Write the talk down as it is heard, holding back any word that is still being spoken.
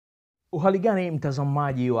Uhali gani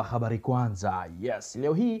mtazamaji wa Habari Kwanza? Yes,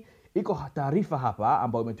 leo hii iko taarifa hapa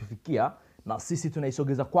ambayo imetufikia na sisi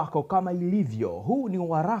tunaisogeza kwako kama ilivyo. Huu ni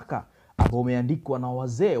waraka ambao umeandikwa na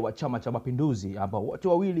wazee wa Chama cha Mapinduzi ambao wote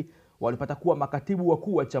wawili walipata kuwa makatibu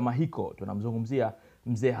wakuu wa chama hiko. Tunamzungumzia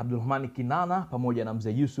Mzee Kinana pamoja na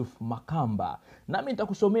Mzee Makamba. Nami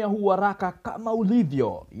nitakusomea huu waraka kama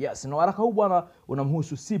ulivyo. Yes, na waraka huu bwana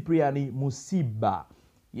unamhusu Cyprian Musiba.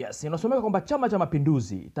 Yes, inasomeka kwamba Chama cha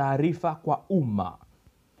Mapinduzi, taarifa kwa umma.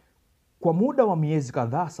 Kwa muda wa miezi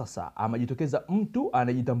kadhaa sasa, amejitokeza mtu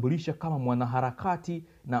anajitambulisha kama mwanaharakati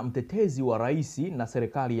na mtetezi wa rais na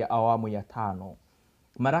serikali ya awamu ya 5.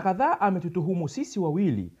 Mara kadhaa ametutuhumu sisi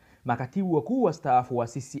wawili, makatibu wakuu wastaafu wa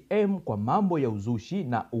CCM, kwa mambo ya uzushi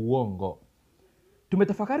na uongo.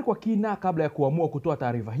 Tumetafakari kwa kina kabla ya kuamua kutoa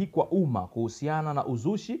taarifa hii kwa umma kuhusiana na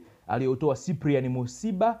uzushi aliyotoa Cyprian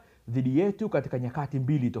Musiba dhidi yetu katika nyakati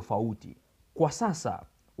mbili tofauti. Kwa sasa,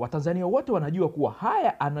 Watanzania wote wanajua kuwa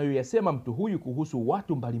haya anayoyasema mtu huyu kuhusu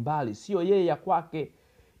watu mbalimbali sio yeye ya kwake.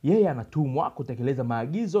 Yeye anatumwa kutekeleza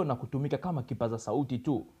maagizo na kutumika kama kipaza sauti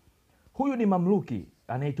tu. Huyu ni mamluki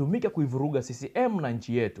anayetumika kuivuruga CCM na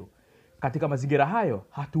nchi yetu. Katika mazingira hayo,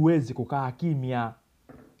 hatuwezi kukaa kimya.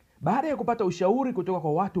 Baada ya kupata ushauri kutoka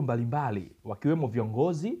kwa watu mbalimbali, wakiwemo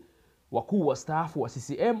viongozi wakuu wastaafu wa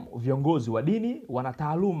CCM, viongozi wa dini,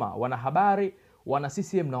 wanataaluma, wanahabari, wana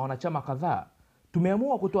CCM na wanachama kadhaa,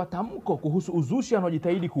 tumeamua kutoa tamko kuhusu uzushi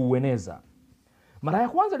anaojitahidi kuueneza. Mara ya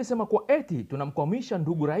kwanza alisema kwa eti tunamkwamisha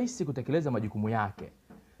ndugu rais kutekeleza majukumu yake.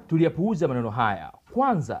 Tuliyapuuza maneno haya.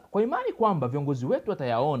 Kwanza, kwa imani kwamba viongozi wetu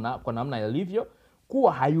watayaona kwa namna yalivyo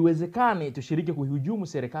kuwa haiwezekani tushiriki kuhujumu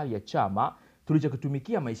serikali ya chama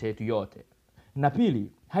tulichokutumikia maisha yetu yote. Na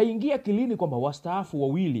pili, haingia kilini kwamba wastaafu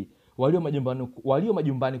wawili walio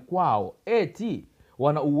majumbani kwao eti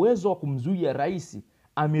wana uwezo wa kumzuia rais,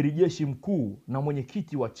 amiri jeshi mkuu na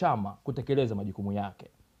mwenyekiti wa chama kutekeleza majukumu yake.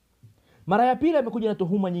 Mara ya pili amekuja na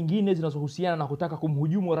tuhuma nyingine zinazohusiana na kutaka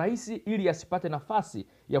kumhujumu rais ili asipate nafasi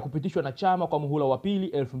ya kupitishwa na chama kwa muhula wa pili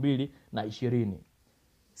 2020.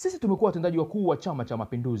 Sisi tumekuwa watendaji wakuu wa Chama cha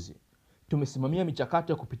Mapinduzi. Tumesimamia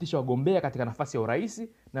michakato ya kupitisha wagombea katika nafasi ya urais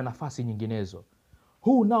na nafasi nyinginezo.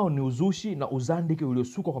 Huu nao ni uzushi na uzandiki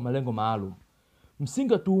uliosukwa kwa malengo maalum.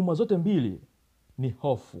 Msingi wa tuhuma zote mbili ni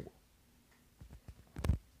hofu.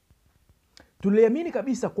 Tuliamini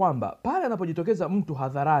kabisa kwamba pale anapojitokeza mtu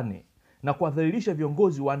hadharani na kuwadhalilisha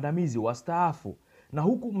viongozi waandamizi wastaafu, na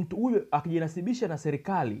huku mtu huyo akijinasibisha na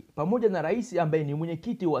serikali pamoja na rais ambaye ni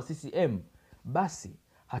mwenyekiti wa CCM, basi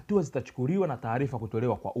hatua zitachukuliwa na taarifa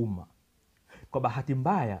kutolewa kwa umma. Kwa bahati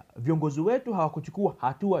mbaya, viongozi wetu hawakuchukua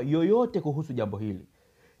hatua yoyote kuhusu jambo hili.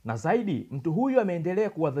 Na zaidi, mtu huyu ameendelea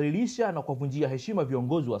kuwadhalilisha na kuwavunjia heshima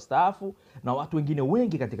viongozi wastaafu na watu wengine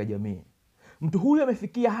wengi katika jamii. Mtu huyu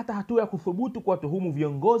amefikia hata hatua ya kuthubutu kuwatuhumu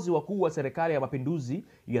viongozi wakuu wa serikali ya mapinduzi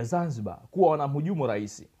ya Zanzibar kuwa wanamhujumu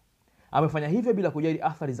rais. Amefanya hivyo bila kujali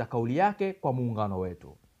athari za kauli yake kwa muungano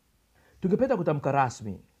wetu. Tungependa kutamka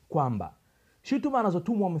rasmi kwamba shutuma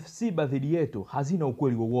anazotumwa Musiba dhidi yetu hazina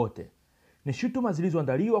ukweli wowote. Ni shutuma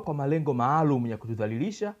zilizoandaliwa kwa malengo maalum ya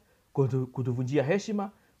kutudhalilisha, kutuvunjia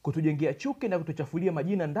heshima, kutujengea chuki na kutuchafulia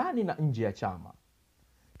majina ndani na nje ya chama.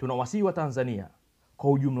 Tunawasihi wa Tanzania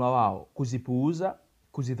kwa ujumla wao kuzipuuza,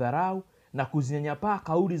 kuzidharau na kuzinyanyapaa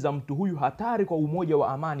kauli za mtu huyu hatari kwa umoja wa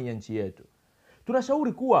amani ya nchi yetu.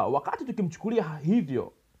 Tunashauri kuwa wakati tukimchukulia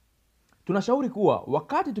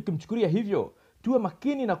hivyo, tuwe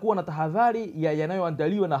makini na kuwa na tahadhari ya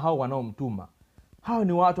yanayoandaliwa na hao wanaomtuma. Hao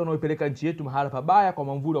ni watu wanaopeleka nchi yetu mahala pabaya kwa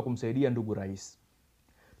mamvuli wa kumsaidia ndugu rais.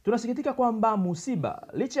 Tunasikitika kwamba Musiba,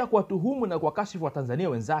 licha ya kuwatuhumu na kuwakashifu wa Tanzania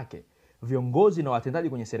wenzake, viongozi na watendaji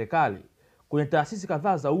kwenye serikali, kwenye taasisi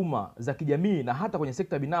kadhaa za umma, za kijamii na hata kwenye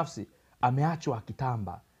sekta binafsi, ameachwa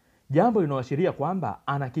akitamba. Jambo linaloashiria kwamba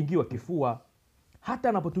anakingiwa kifua. Hata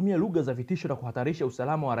anapotumia lugha za vitisho na kuhatarisha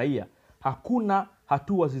usalama wa raia, hakuna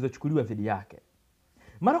hatua zilizochukuliwa dhidi yake.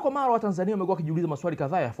 Mara kwa mara Watanzania wamekuwa wakijiuliza maswali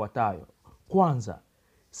kadhaa yafuatayo. Kwanza,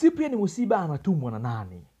 Cyprian Musiba anatumwa na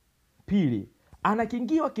nani? Pili,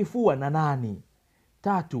 anakingiwa kifua na nani?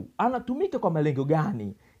 Tatu, anatumika kwa malengo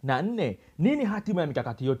gani? Na 4, nini hatima ya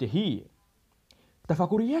mikakati yote hii?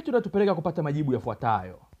 Tafakuri yetu inatupeleka kupata majibu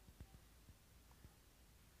yafuatayo.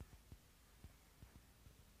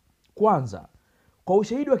 Kwanza, kwa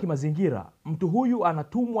ushahidi wa kimazingira, mtu huyu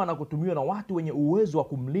anatumwa na kutumiwa na watu wenye uwezo wa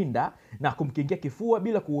kumlinda na kumkingia kifua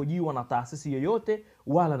bila kuhojiwa na taasisi yoyote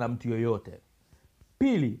wala na mtu yoyote.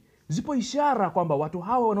 Pili, zipo ishara kwamba watu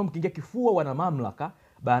hawa wanaomkingia kifua wana mamlaka,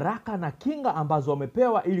 baraka na kinga ambazo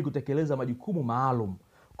wamepewa ili kutekeleza majukumu maalum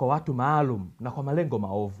kwa watu maalum na kwa malengo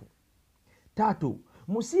maovu. Tatu,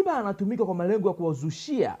 Musiba anatumika kwa malengo ya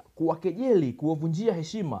kuwazushia, kuwakejeli, kuwavunjia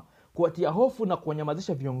heshima, kuwatia hofu na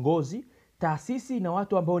kuwanyamazisha viongozi, taasisi na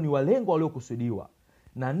watu ambao ni walengwa waliokusudiwa.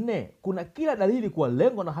 Na 4, kuna kila dalili kuwa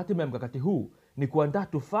lengo na hatima ya mkakati huu ni kuandaa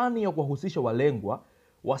tufani ya kuwahusisha walengwa,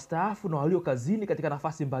 wastaafu na walio kazini katika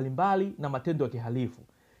nafasi mbalimbali na matendo ya kihalifu,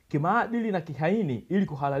 kimaadili na kihaini ili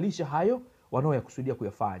kuhalalisha hayo wanaoyakusudia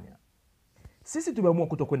kuyafanya. Sisi tumeamua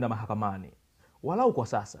kutokwenda mahakamani, walau kwa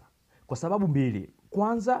sasa, kwa sababu 2.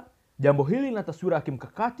 Kwanza, jambo hili lina taswira ya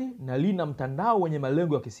kimkakati na lina mtandao wenye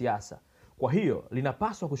malengo ya kisiasa. Kwa hiyo,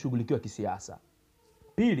 linapaswa kushughulikiwa kisiasa.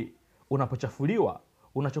 2, unapochafuliwa,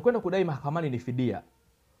 unachokwenda kudai mahakamani ni fidia.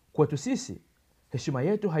 Kwetu sisi, heshima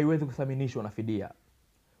yetu haiwezi kuthaminishwa na fidia.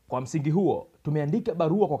 Kwa msingi huo, tumeandika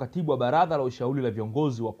barua kwa katibu wa baraza la ushauri la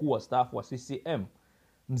viongozi wakuu wastaafu wa CCM,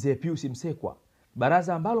 Mzee Pius Msekwa,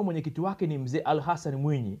 baraza ambalo mwenyekiti wake ni Mzee Al-Hassan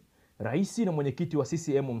Mwinyi, rais na mwenyekiti wa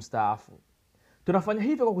CCM mstaafu. Tunafanya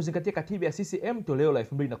hivyo kwa kuzingatia katiba ya CCM toleo la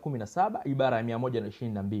 2017 ibara ya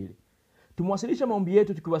 122. Tumewasilisha maombi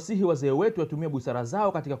yetu tukiwasihi wazee wetu watumie busara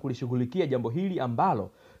zao katika kulishughulikia jambo hili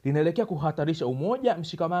ambalo linaelekea kuhatarisha umoja,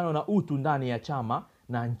 mshikamano na utu ndani ya chama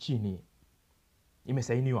na nchini.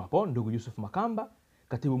 Imesainiwa hapo ndugu Yusuf Makamba,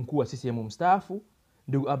 katibu mkuu wa CCM mstaafu,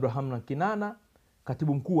 ndugu Abraham na Kinana,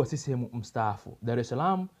 katibu mkuu wa CCM mstaafu, Dar es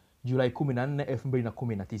Salaam, Julai 14,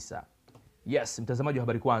 2019. Yes, mtazamaji wa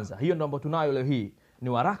Habari Kwanza, hiyo ndio ambayo tunayo leo hii. Ni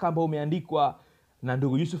waraka ambao umeandikwa na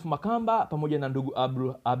ndugu Yusuf Makamba pamoja na ndugu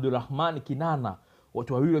Abdurrahman Kinana,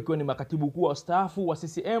 watu wawili wakiwa ni makatibu kuu wastaafu wa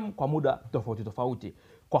CCM kwa muda tofauti tofauti.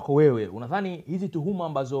 Kwako wewe, unadhani hizi tuhuma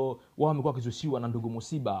ambazo wao wamekuwa wakizushiwa na ndugu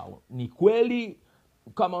Musiba ni kweli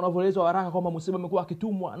kama unavyoelezwa waraka kwamba Musiba amekuwa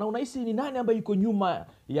akitumwa, na unahisi ni nani ambaye yuko nyuma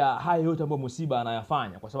ya haya yote ambayo Musiba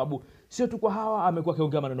anayafanya? Kwa sababu sio tu kwa hawa, amekuwa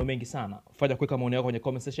akiongea maneno mengi sana. Fanya kuweka maoni yako kwenye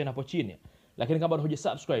comment section hapo chini. Lakini kama bado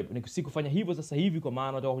hujasubscribe, nikusii kufanya hivyo sasa hivi, kwa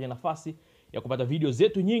maana utakuwa kwenye nafasi ya kupata video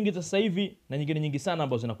zetu nyingi sasa hivi na nyingine nyingi sana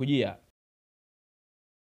ambazo zinakujia.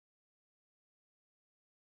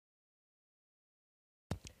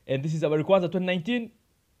 And this is Habari Kwanza 2019.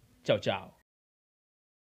 Ciao ciao.